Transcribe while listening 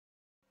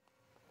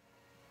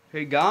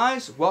Hey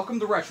guys,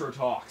 welcome to Retro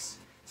Talks.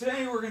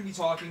 Today we're going to be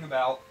talking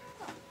about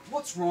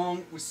what's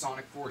wrong with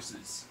Sonic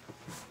Forces.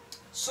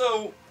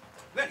 So,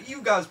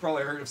 you guys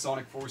probably heard of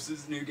Sonic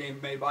Forces, a new game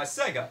made by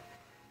Sega.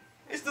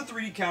 It's the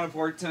 3D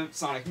counterpart to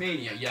Sonic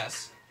Mania,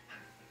 yes.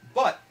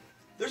 But,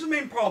 there's a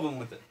main problem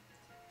with it.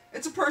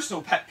 It's a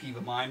personal pet peeve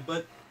of mine,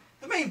 but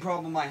the main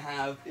problem I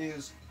have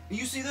is,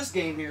 you see this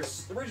game here,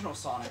 the original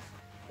Sonic,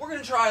 we're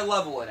going to try a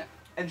level in it.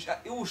 And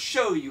it will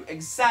show you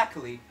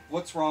exactly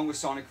what's wrong with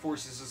Sonic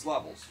Forces'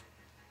 levels.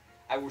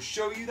 I will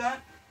show you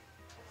that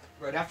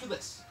right after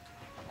this.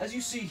 As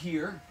you see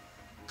here,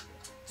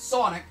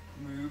 Sonic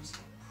moves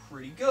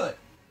pretty good.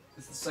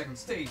 It's the second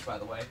stage, by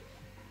the way.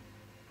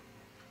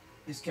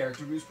 His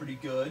character moves pretty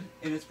good,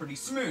 and it's pretty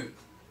smooth.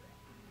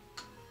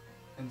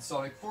 In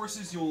Sonic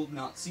Forces, you'll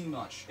not see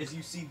much. As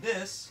you see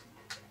this,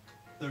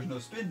 there's no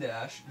spin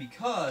dash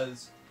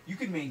because you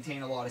can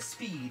maintain a lot of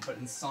speed, but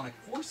in Sonic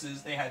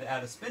Forces, they had to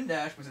add a spin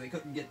dash because they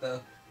couldn't get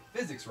the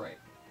physics right.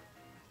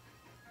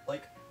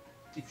 Like,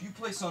 if you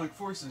play Sonic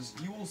Forces,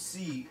 you will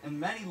see in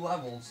many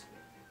levels,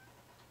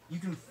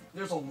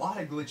 there's a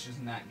lot of glitches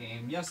in that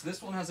game. Yes,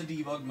 this one has a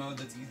debug mode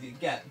that's easy to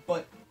get,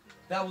 but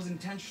that was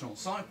intentional.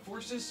 Sonic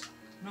Forces,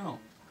 no.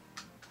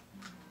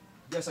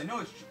 Yes, I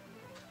know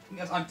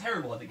yes, I'm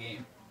terrible at the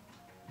game,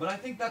 but I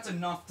think that's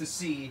enough to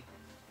see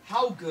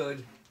how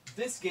good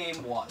this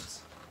game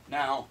was.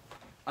 Now,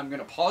 I'm going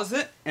to pause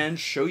it and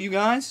show you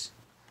guys.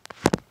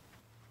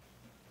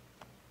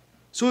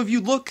 So if you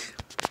look,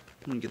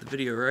 let me get the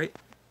video right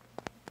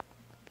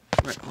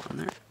on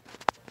there.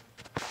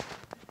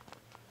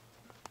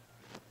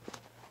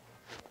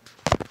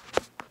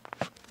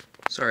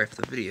 Sorry if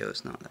the video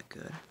is not that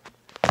good.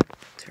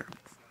 Terrible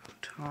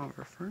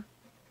photographer.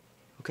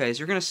 Okay, as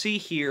you're going to see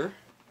here,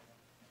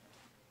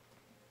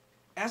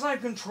 as I'm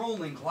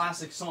controlling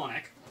Classic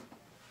Sonic,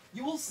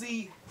 you will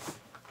see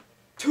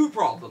two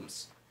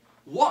problems.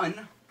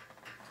 One,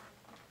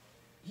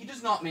 he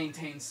does not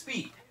maintain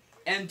speed.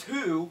 And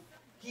two,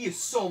 he is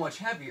so much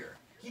heavier.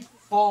 He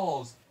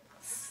falls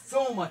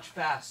so much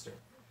faster.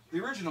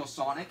 The original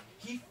Sonic,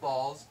 he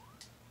falls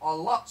a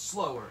lot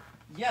slower.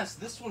 Yes,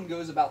 this one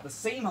goes about the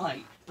same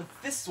height, but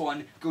this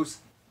one goes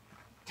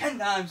 10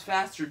 times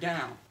faster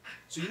down.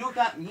 So you know what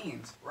that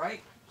means,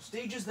 right?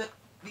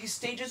 These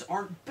stages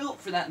aren't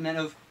built for that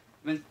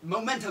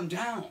momentum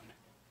down.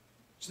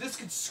 So this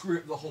could screw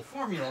up the whole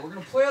formula. We're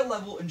going to play a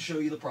level and show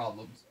you the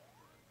problems.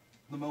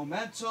 The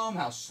momentum,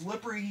 how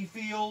slippery he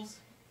feels.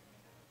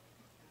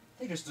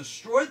 They just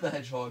destroyed the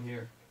Hedgehog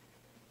here.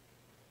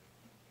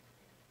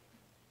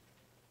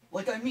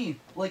 Like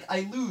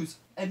I lose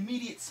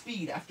immediate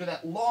speed after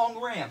that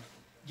long ramp.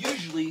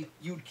 Usually,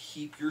 you'd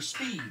keep your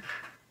speed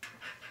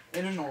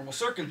in a normal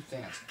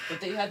circumstance,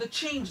 but they had to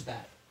change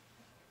that.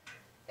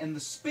 And the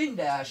spin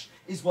dash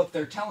is what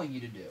they're telling you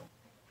to do.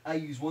 I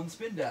use one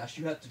spin dash.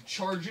 You have to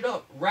charge it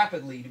up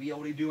rapidly to be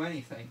able to do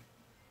anything.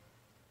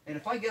 And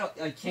if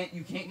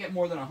you can't get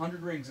more than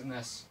 100 rings in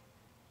this.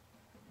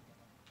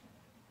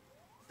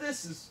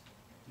 This is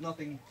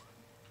nothing.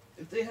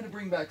 If they had to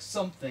bring back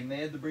something, they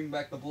had to bring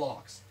back the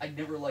blocks. I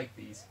never liked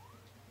these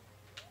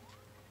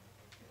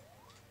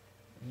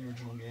in the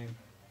original game.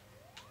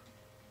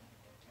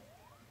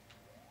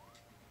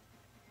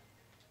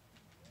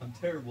 I'm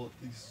terrible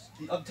at these.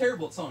 I'm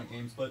terrible at Sonic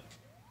games, but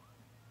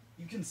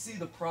you can see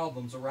the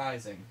problems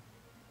arising.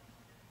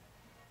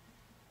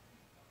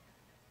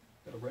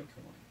 Got a red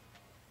coin.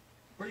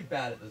 Pretty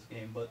bad at this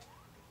game, but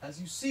as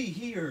you see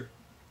here,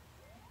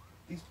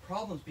 these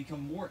problems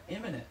become more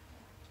imminent.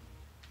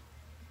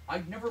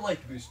 I've never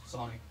liked Boost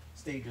Sonic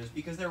stages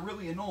because they're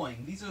really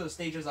annoying. These are the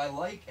stages I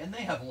like, and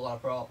they have a lot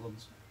of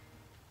problems.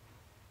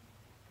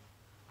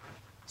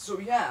 So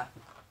yeah,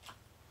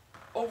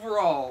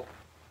 overall,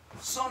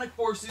 Sonic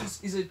Forces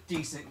is a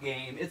decent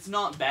game. It's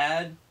not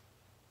bad.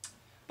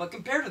 But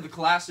compared to the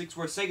classics,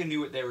 where Sega knew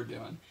what they were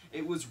doing,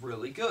 it was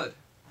really good.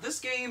 This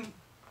game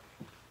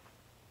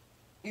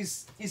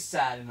is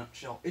sad in a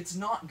nutshell. It's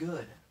not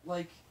good.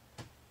 Like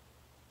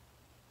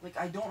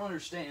I don't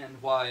understand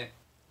why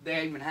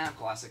they even have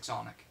Classic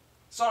Sonic.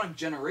 Sonic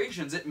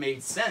Generations, it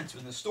made sense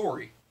in the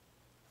story.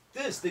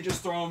 This, they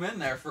just throw them in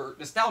there for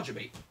nostalgia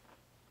bait.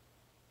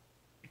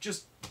 It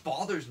just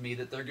bothers me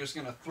that they're just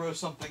gonna throw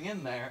something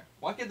in there.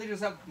 Why can't they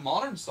just have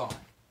modern Sonic?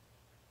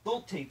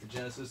 Don't take the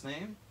Genesis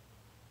name.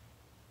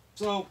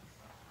 So,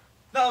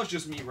 that was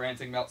just me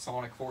ranting about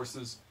Sonic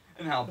Forces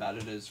and how bad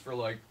it is for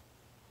like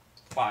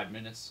 5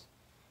 minutes.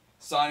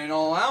 Signing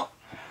all out.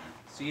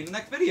 See you in the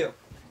next video.